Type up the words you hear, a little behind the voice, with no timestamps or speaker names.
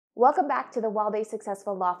Welcome back to the Wild A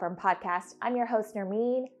Successful Law Firm podcast. I'm your host,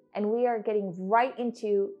 Nermeen, and we are getting right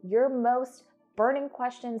into your most burning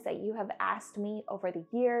questions that you have asked me over the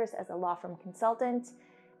years as a law firm consultant.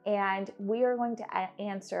 And we are going to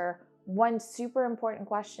answer one super important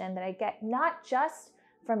question that I get not just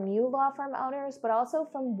from new law firm owners, but also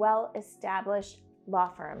from well-established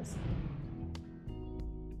law firms.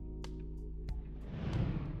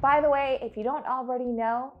 By the way, if you don't already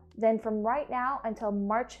know, then from right now until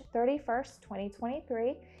March 31st,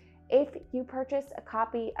 2023, if you purchase a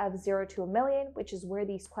copy of Zero to a Million, which is where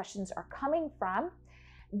these questions are coming from,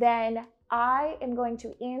 then I am going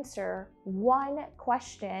to answer one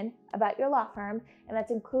question about your law firm, and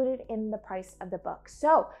that's included in the price of the book.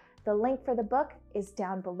 So the link for the book is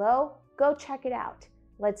down below. Go check it out.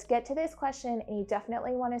 Let's get to this question, and you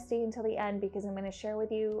definitely want to stay until the end because I'm going to share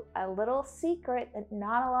with you a little secret that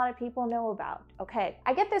not a lot of people know about. Okay,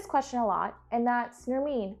 I get this question a lot, and that's,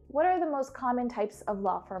 Nermeen, what are the most common types of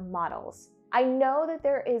law firm models? I know that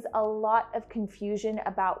there is a lot of confusion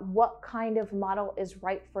about what kind of model is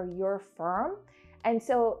right for your firm. And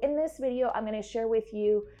so in this video, I'm going to share with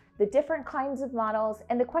you the different kinds of models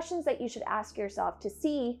and the questions that you should ask yourself to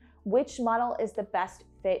see which model is the best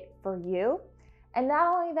fit for you. And not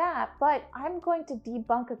only that, but I'm going to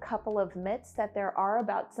debunk a couple of myths that there are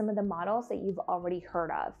about some of the models that you've already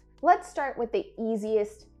heard of. Let's start with the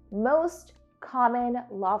easiest, most common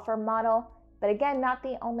law firm model, but again, not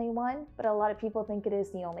the only one, but a lot of people think it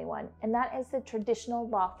is the only one. And that is the traditional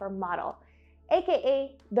law firm model,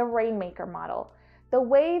 AKA the Rainmaker model. The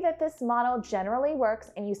way that this model generally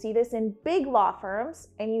works, and you see this in big law firms,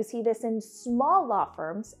 and you see this in small law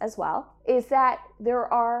firms as well, is that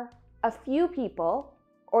there are a few people,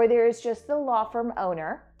 or there's just the law firm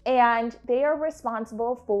owner, and they are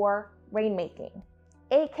responsible for rainmaking,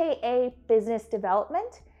 AKA business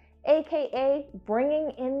development, AKA bringing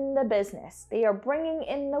in the business. They are bringing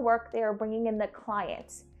in the work, they are bringing in the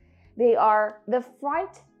clients. They are the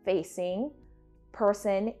front-facing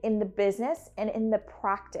person in the business and in the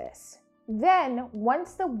practice. Then,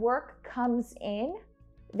 once the work comes in,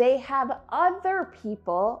 they have other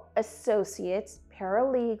people, associates,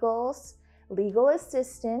 paralegals, legal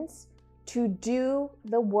assistants, to do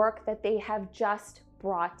the work that they have just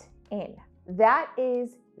brought in. That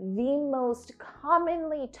is the most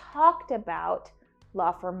commonly talked about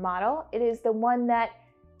law firm model. It is the one that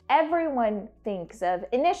everyone thinks of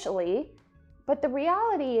initially, but the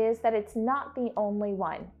reality is that it's not the only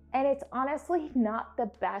one. And it's honestly not the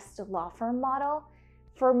best law firm model.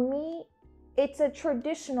 For me, it's a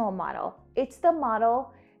traditional model. It's the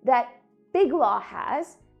model that big law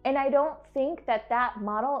has, and I don't think that that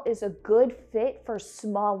model is a good fit for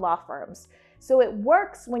small law firms. So it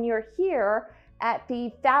works when you're here at the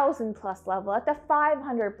 1,000 plus level, at the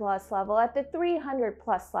 500 plus level, at the 300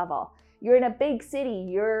 plus level. You're in a big city,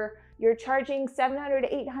 you're charging 700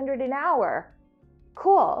 to 800 an hour.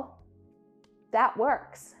 Cool, that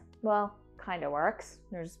works. Well, kind of works.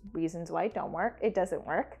 There's reasons why it doesn't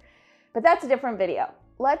work, but that's a different video.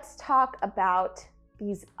 Let's talk about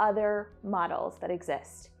these other models that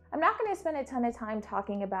exist. I'm not going to spend a ton of time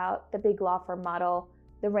talking about the big law firm model,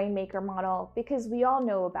 the Rainmaker model, because we all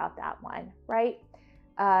know about that one, right?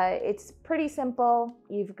 It's pretty simple.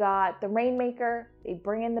 You've got the Rainmaker, they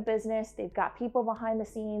bring in the business, they've got people behind the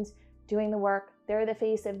scenes doing the work, they're the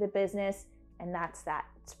face of the business, and that's that.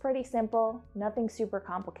 It's pretty simple, nothing super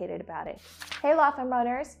complicated about it. Hey law firm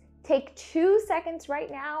owners, take 2 seconds right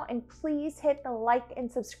now and please hit the like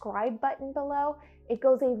and subscribe button below. It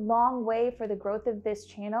goes a long way for the growth of this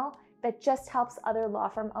channel that just helps other law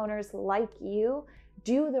firm owners like you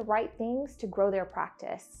do the right things to grow their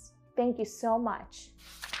practice. Thank you so much.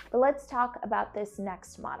 But let's talk about this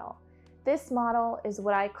next model. This model is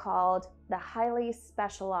what I called the highly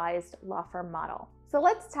specialized law firm model. So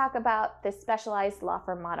let's talk about the specialized law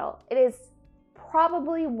firm model. It is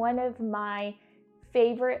probably one of my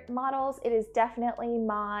favorite models. It is definitely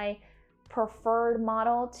my preferred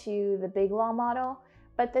model to the big law model,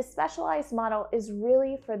 but the specialized model is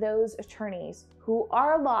really for those attorneys who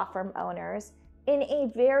are law firm owners in a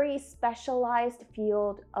very specialized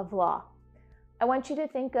field of law. I want you to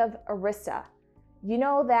think of ERISA. You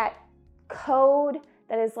know that code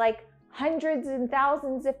that is like hundreds and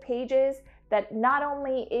thousands of pages that not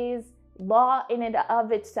only is law in and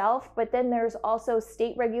of itself, but then there's also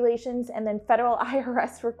state regulations and then federal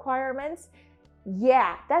IRS requirements.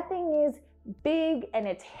 Yeah, that thing is big and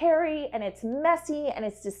it's hairy and it's messy and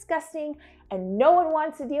it's disgusting and no one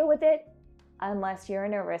wants to deal with it unless you're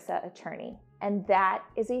an ERISA attorney. And that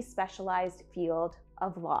is a specialized field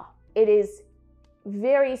of law. It is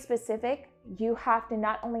very specific you have to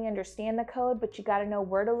not only understand the code, but you got to know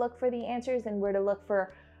where to look for the answers and where to look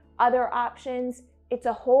for other options. It's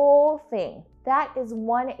a whole thing. That is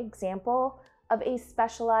one example of a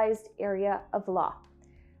specialized area of law.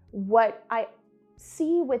 What I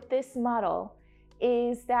see with this model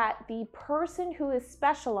is that the person who is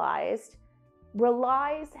specialized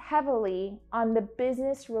relies heavily on the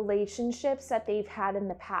business relationships that they've had in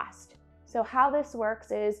the past. So how this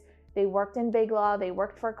works is they worked in big law, they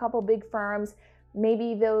worked for a couple big firms,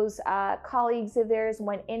 maybe those colleagues of theirs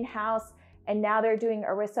went in-house and now they're doing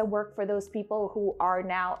ERISA work for those people who are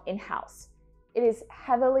now in-house. It is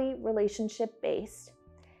heavily relationship based,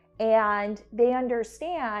 and they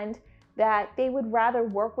understand that they would rather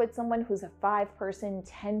work with someone who's a 5-person,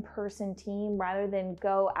 10-person team rather than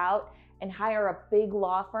go out and hire a big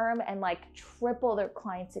law firm and like triple their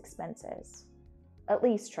clients' expenses, at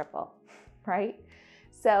least triple, right?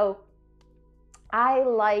 So I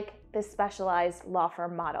like the specialized law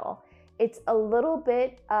firm model. It's a little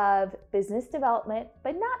bit of business development,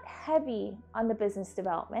 but not heavy on the business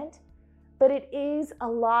development, but it is a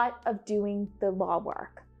lot of doing the law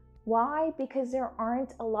work. Why? Because there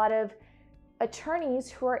aren't a lot of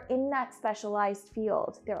attorneys who are in that specialized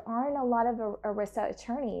field. There aren't a lot of ERISA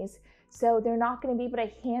attorneys, so they're not going to be able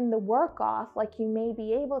to hand the work off like you may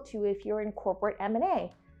be able to if you're in corporate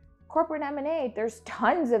M&A. Corporate M&A, there's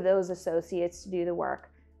tons of those associates to do the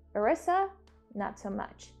work. ERISA, not so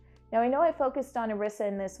much. Now, I know I focused on ERISA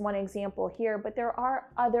in this one example here, but there are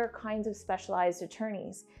other kinds of specialized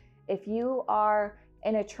attorneys. If you are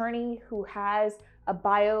an attorney who has a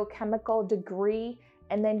biochemical degree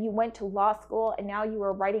and then you went to law school and now you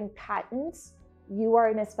are writing patents, you are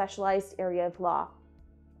in a specialized area of law.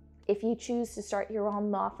 If you choose to start your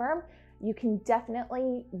own law firm, you can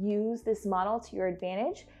definitely use this model to your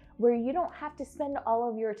advantage, where you don't have to spend all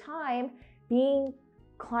of your time being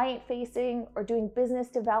client-facing or doing business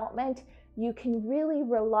development. You can really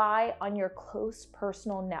rely on your close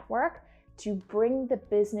personal network to bring the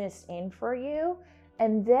business in for you,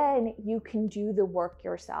 and then you can do the work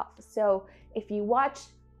yourself. So if you watched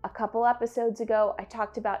a couple episodes ago, I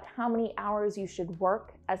talked about how many hours you should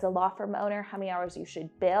work as a law firm owner, how many hours you should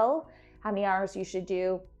bill, how many hours you should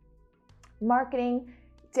do marketing.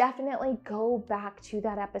 Definitely go back to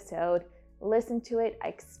that episode, listen to it, I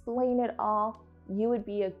explain it all. You would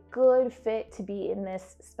be a good fit to be in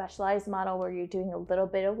this specialized model where you're doing a little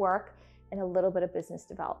bit of work and a little bit of business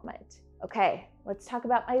development. Okay, let's talk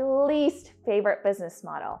about my least favorite business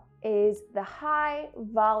model, is the high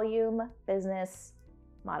volume business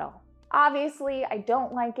model. Obviously, I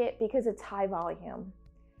don't like it because it's high volume.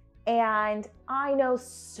 And I know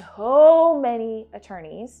so many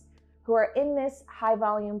attorneys who are in this high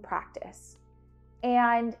volume practice.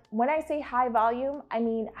 And when I say high volume, I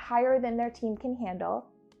mean higher than their team can handle.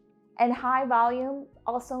 And high volume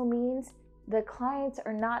also means the clients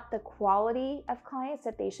are not the quality of clients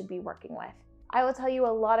that they should be working with. I will tell you, a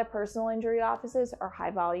lot of personal injury offices are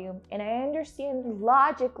high volume, and I understand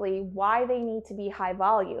logically why they need to be high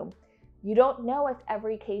volume. You don't know if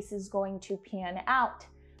every case is going to pan out.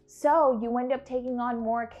 So you end up taking on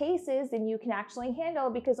more cases than you can actually handle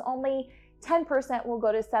because only 10% will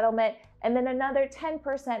go to settlement, and then another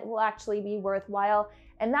 10% will actually be worthwhile.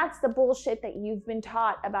 And that's the bullshit that you've been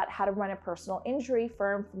taught about how to run a personal injury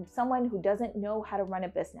firm from someone who doesn't know how to run a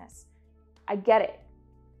business. I get it.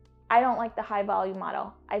 I don't like the high volume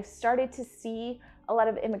model. I've started to see a lot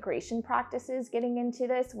of immigration practices getting into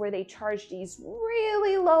this where they charge these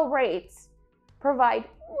really low rates, provide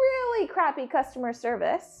really crappy customer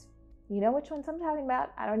service. You know which ones I'm talking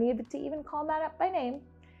about. I don't need to even call that up by name.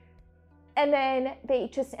 And then they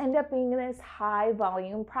just end up being this high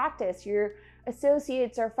volume practice. Your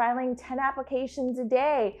associates are filing 10 applications a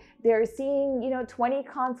day. They're seeing, 20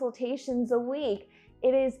 consultations a week.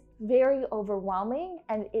 It is very overwhelming,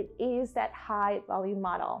 and it is that high volume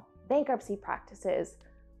model. Bankruptcy practices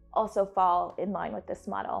also fall in line with this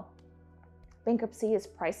model. Bankruptcy is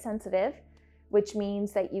price sensitive, which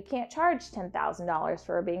means that you can't charge $10,000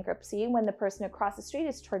 for a bankruptcy when the person across the street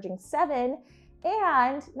is charging $7,000.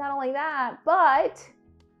 And not only that, but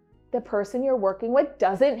the person you're working with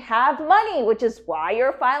doesn't have money, which is why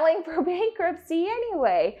you're filing for bankruptcy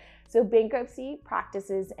anyway. So bankruptcy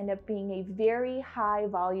practices end up being a very high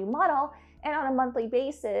volume model. And on a monthly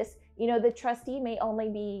basis, the trustee may only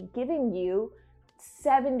be giving you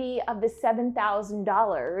 $70,000 of the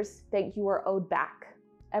 $7,000 that you are owed back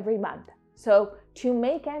every month. So to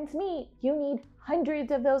make ends meet, you need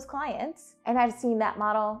hundreds of those clients. And I've seen that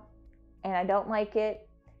model and I don't like it.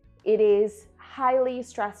 It is highly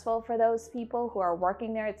stressful for those people who are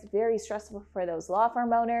working there. It's very stressful for those law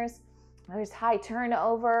firm owners. There's high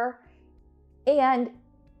turnover. And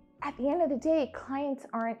at the end of the day, clients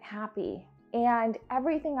aren't happy. And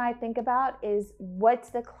everything I think about is, what's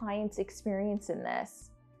the client's experience in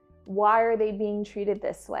this? Why are they being treated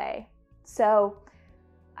this way? So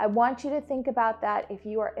I want you to think about that. If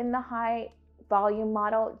you are in the high volume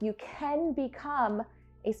model, you can become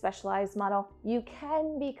a specialized model. You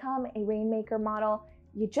can become a Rainmaker model.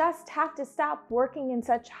 You just have to stop working in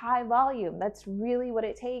such high volume. That's really what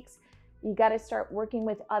it takes. You got to start working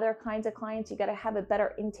with other kinds of clients. You got to have a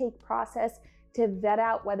better intake process to vet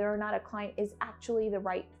out whether or not a client is actually the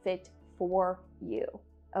right fit for you.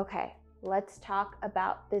 Okay, let's talk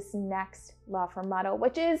about this next law firm model,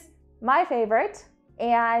 which is my favorite,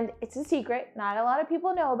 and it's a secret. Not a lot of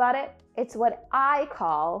people know about it. It's what I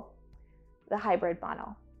call the hybrid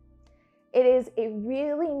model. It is a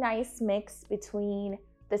really nice mix between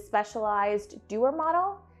the specialized doer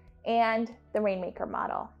model and the Rainmaker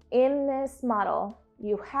model. In this model,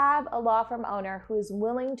 you have a law firm owner who is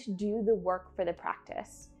willing to do the work for the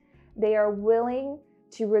practice. They are willing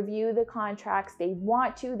to review the contracts. They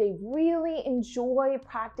want to. They really enjoy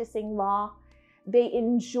practicing law. They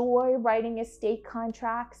enjoy writing estate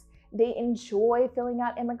contracts. They enjoy filling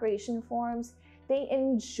out immigration forms. They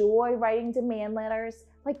enjoy writing demand letters.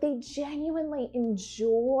 Like, they genuinely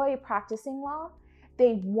enjoy practicing law.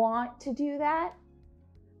 They want to do that,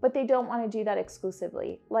 but they don't want to do that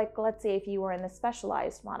exclusively. Like, let's say if you were in the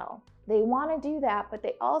specialized model, they want to do that, but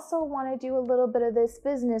they also want to do a little bit of this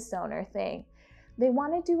business owner thing. They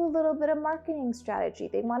want to do a little bit of marketing strategy.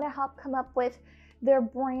 They want to help come up with their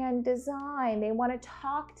brand design. They want to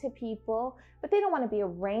talk to people, but they don't want to be a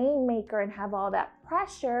rainmaker and have all that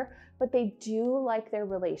pressure, but they do like their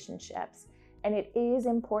relationships. And it is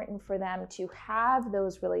important for them to have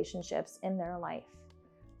those relationships in their life.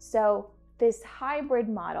 So this hybrid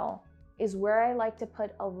model is where I like to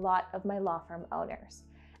put a lot of my law firm owners.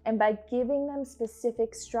 And by giving them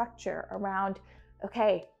specific structure around,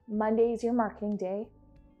 okay, Monday is your marketing day,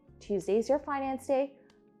 Tuesday is your finance day,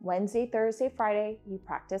 Wednesday, Thursday, Friday, you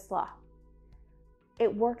practice law.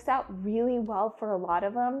 It works out really well for a lot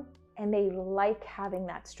of them, and they like having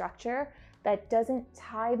that structure that doesn't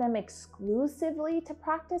tie them exclusively to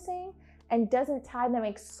practicing and doesn't tie them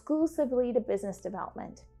exclusively to business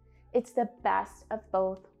development. It's the best of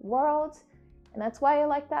both worlds, and that's why I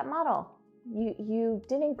like that model. You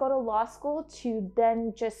didn't go to law school to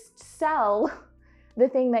then just sell the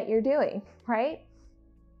thing that you're doing, right?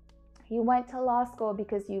 You went to law school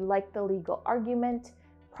because you like the legal argument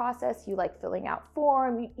process, you like filling out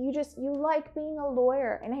form, you like being a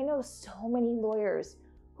lawyer. And I know so many lawyers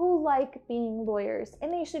who like being lawyers,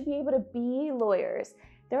 and they should be able to be lawyers.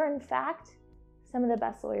 They're in fact some of the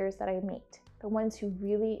best lawyers that I meet, the ones who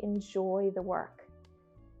really enjoy the work.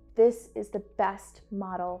 This is the best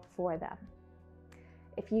model for them.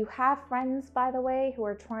 If you have friends, by the way, who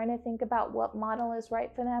are trying to think about what model is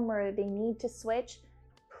right for them or they need to switch,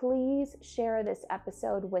 please share this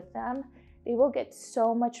episode with them. They will get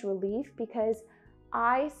so much relief, because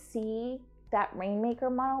I see that Rainmaker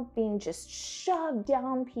model being just shoved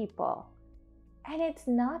down people, and it's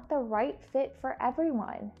not the right fit for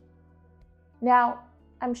everyone. Now,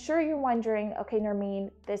 I'm sure you're wondering, okay, Nermeen,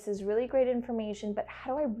 this is really great information, but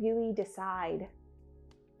how do I really decide?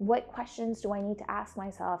 What questions do I need to ask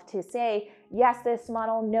myself to say, yes, this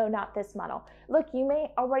model, no, not this model? Look, you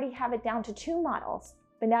may already have it down to 2 models,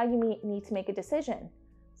 but now you need to make a decision.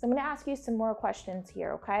 So I'm going to ask you some more questions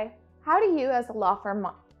here, okay? How do you, as a law firm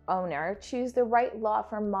owner, choose the right law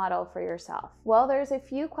firm model for yourself? Well, there's a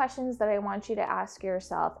few questions that I want you to ask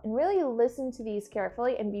yourself, and really listen to these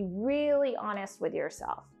carefully and be really honest with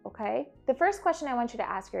yourself, okay? The first question I want you to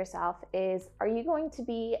ask yourself is, are you going to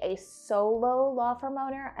be a solo law firm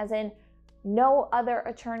owner, as in no other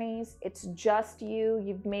attorneys, it's just you?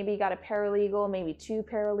 You've maybe got a paralegal, maybe 2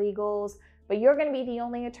 paralegals, but you're going to be the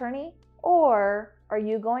only attorney? Or are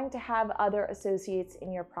you going to have other associates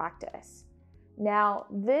in your practice? Now,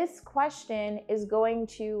 this question is going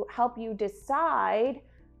to help you decide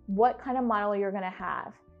what kind of model you're going to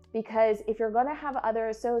have. Because if you're going to have other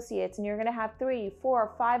associates and you're going to have 3,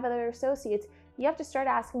 4, 5 other associates, you have to start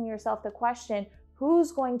asking yourself the question,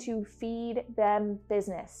 who's going to feed them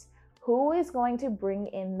business? Who is going to bring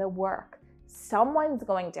in the work? Someone's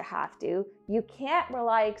going to have to. You can't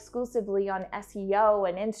rely exclusively on SEO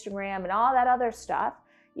and Instagram and all that other stuff.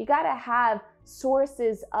 You got to have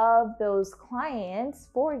sources of those clients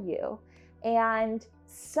for you, and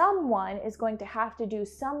someone is going to have to do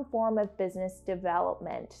some form of business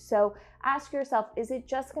development. So ask yourself, is it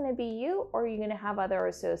just going to be you, or are you going to have other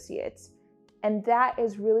associates? And that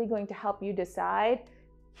is really going to help you decide,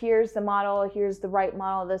 here's the model, here's the right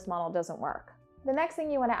model, this model doesn't work. The next thing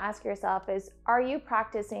you want to ask yourself is, are you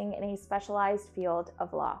practicing in a specialized field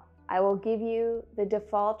of law? I will give you the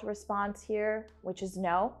default response here, which is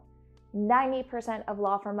no. 90% of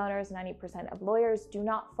law firm owners, 90% of lawyers do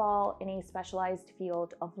not fall in a specialized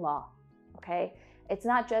field of law, okay? It's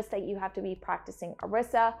not just that you have to be practicing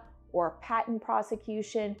ERISA or patent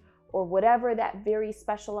prosecution or whatever that very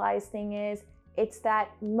specialized thing is. It's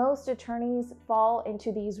that most attorneys fall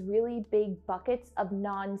into these really big buckets of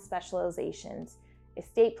non-specializations.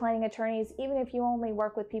 Estate planning attorneys, even if you only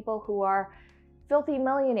work with people who are filthy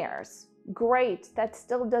millionaires, great, that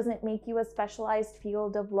still doesn't make you a specialized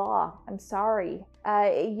field of law. I'm sorry.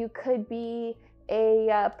 You could be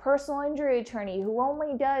a personal injury attorney who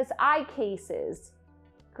only does eye cases.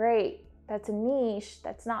 Great, that's a niche.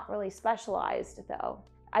 That's not really specialized though.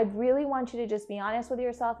 I really want you to just be honest with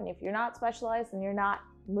yourself, and if you're not specialized and you're not,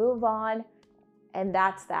 move on, and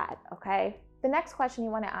that's that, okay? The next question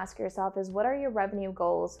you want to ask yourself is, what are your revenue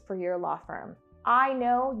goals for your law firm? I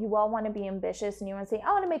know you all want to be ambitious and you want to say,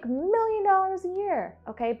 I want to make $1 million a year,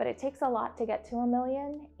 okay? But it takes a lot to get to $1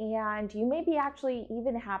 million, and you may be actually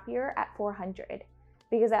even happier at 400.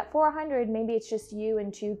 Because at 400, maybe it's just you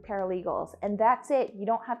and 2 paralegals, and that's it. You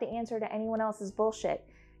don't have to answer to anyone else's bullshit.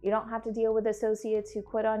 You don't have to deal with associates who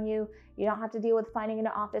quit on you. You don't have to deal with finding an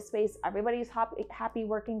office space. Everybody's happy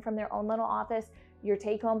working from their own little office. Your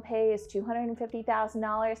take-home pay is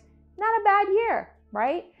 $250,000. Not a bad year,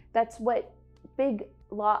 right? That's what big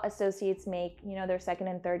law associates make, their second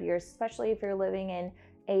and third years, especially if you're living in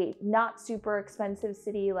a not super expensive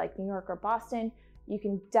city like New York or Boston. You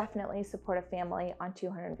can definitely support a family on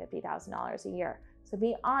 $250,000 a year. So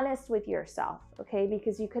be honest with yourself, okay?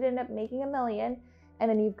 Because you could end up making $1 million, and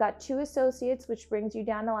then you've got 2 associates, which brings you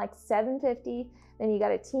down to like $750. Then you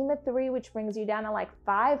got a team of 3, which brings you down to like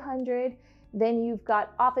 $500. Then you've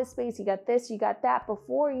got office space, you got this, you got that.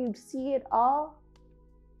 Before you see it all,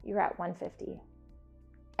 you're at $150.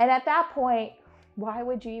 And at that point, why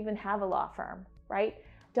would you even have a law firm, right?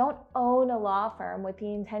 Don't own a law firm with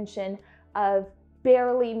the intention of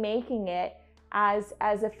barely making it as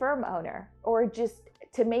a firm owner, or just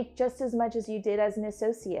to make just as much as you did as an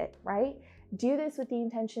associate, right? Do this with the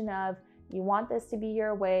intention of, you want this to be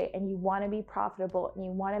your way, and you want to be profitable, and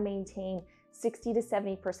you want to maintain 60 to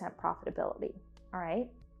 70% profitability, all right?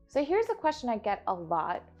 So here's a question I get a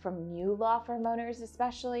lot from new law firm owners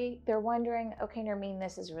especially. They're wondering, okay, Nermeen,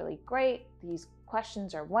 this is really great. These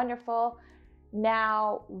questions are wonderful.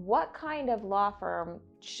 Now, what kind of law firm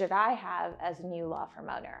should I have as a new law firm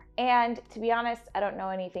owner? And to be honest, I don't know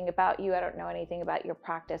anything about you. I don't know anything about your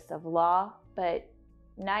practice of law, but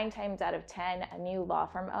 9 times out of 10, a new law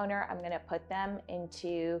firm owner, I'm going to put them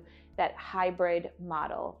into that hybrid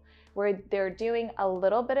model where they're doing a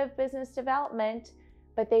little bit of business development,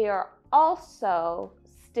 but they are also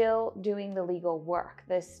still doing the legal work,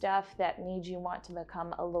 the stuff that made you want to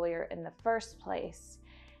become a lawyer in the first place.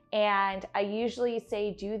 And I usually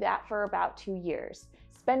say do that for about 2 years.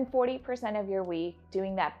 Spend 40% of your week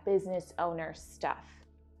doing that business owner stuff,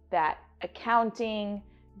 that accounting,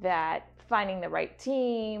 that finding the right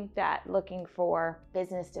team, that looking for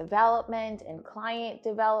business development and client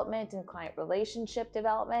relationship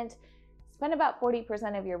development. Spend about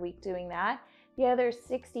 40% of your week doing that. The other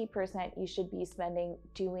 60% you should be spending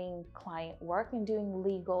doing client work and doing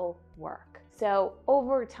legal work. So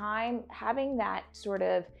over time, having that sort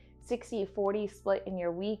of 60-40 split in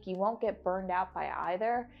your week, you won't get burned out by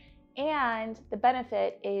either. And the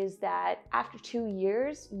benefit is that after 2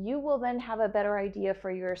 years, you will then have a better idea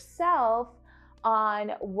for yourself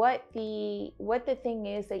on what the thing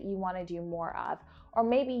is that you want to do more of. Or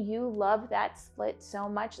maybe you love that split so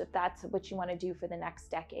much that that's what you want to do for the next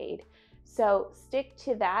decade. So stick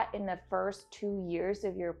to that in the first 2 years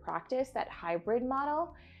of your practice, that hybrid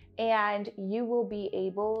model, and you will be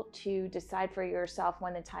able to decide for yourself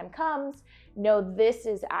when the time comes, no, this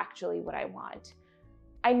is actually what I want.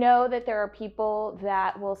 I know that there are people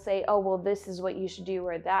that will say, oh, well, this is what you should do,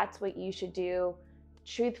 or that's what you should do.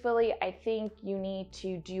 Truthfully, I think you need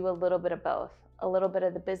to do a little bit of both. A little bit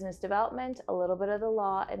of the business development, a little bit of the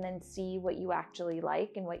law, and then see what you actually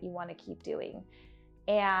like and what you want to keep doing.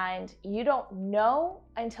 And you don't know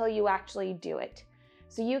until you actually do it.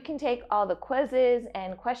 So you can take all the quizzes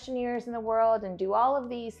and questionnaires in the world and do all of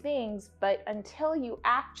these things, but until you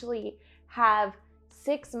actually have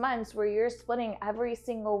 6 months where you're splitting every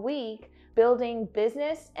single week, building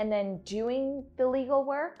business and then doing the legal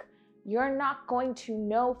work, you're not going to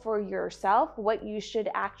know for yourself what you should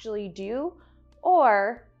actually do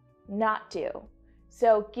or not do.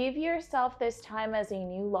 So give yourself this time as a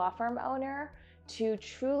new law firm owner to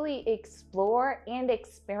truly explore and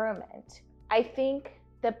experiment. I think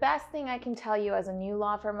The best thing I can tell you as a new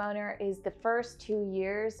law firm owner is the first 2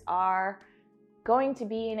 years are going to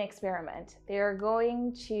be an experiment. They're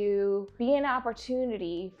going to be an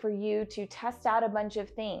opportunity for you to test out a bunch of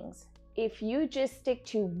things. If you just stick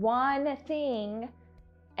to one thing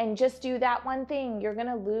and just do that one thing, you're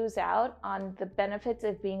gonna lose out on the benefits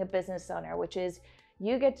of being a business owner, which is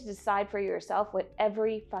you get to decide for yourself what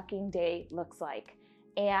every fucking day looks like.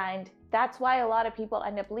 And that's why a lot of people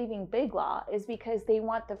end up leaving big law, is because they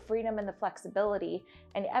want the freedom and the flexibility.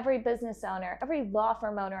 And every business owner, every law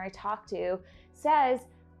firm owner I talk to says,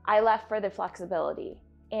 I left for the flexibility.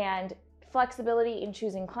 And flexibility in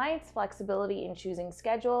choosing clients, flexibility in choosing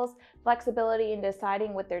schedules, flexibility in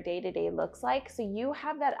deciding what their day-to-day looks like. So you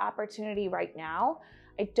have that opportunity right now.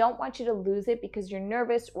 I don't want you to lose it because you're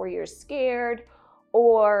nervous or you're scared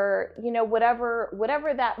or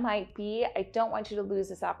whatever that might be. I don't want you to lose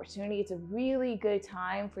this opportunity. It's a really good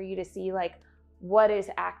time for you to see what is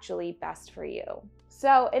actually best for you.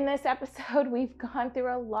 So in this episode, we've gone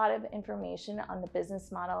through a lot of information on the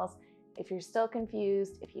business models. If you're still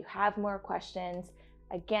confused, if you have more questions,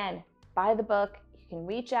 again, buy the book. You can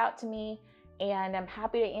reach out to me and I'm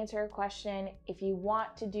happy to answer a question. If you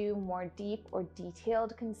want to do more deep or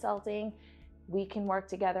detailed consulting, we can work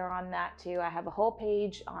together on that too. I have a whole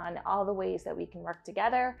page on all the ways that we can work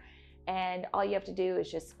together, and all you have to do is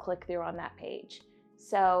just click through on that page.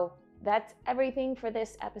 So that's everything for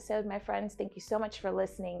this episode, my friends. Thank you so much for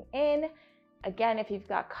listening in. Again, if you've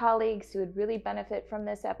got colleagues who would really benefit from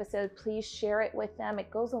this episode, please share it with them. It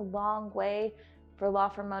goes a long way for law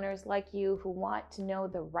firm owners like you who want to know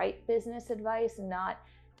the right business advice and not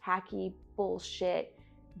hacky bullshit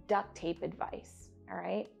duct tape advice. All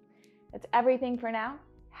right? That's everything for now.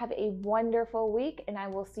 Have a wonderful week, and I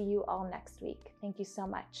will see you all next week. Thank you so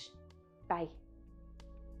much. Bye.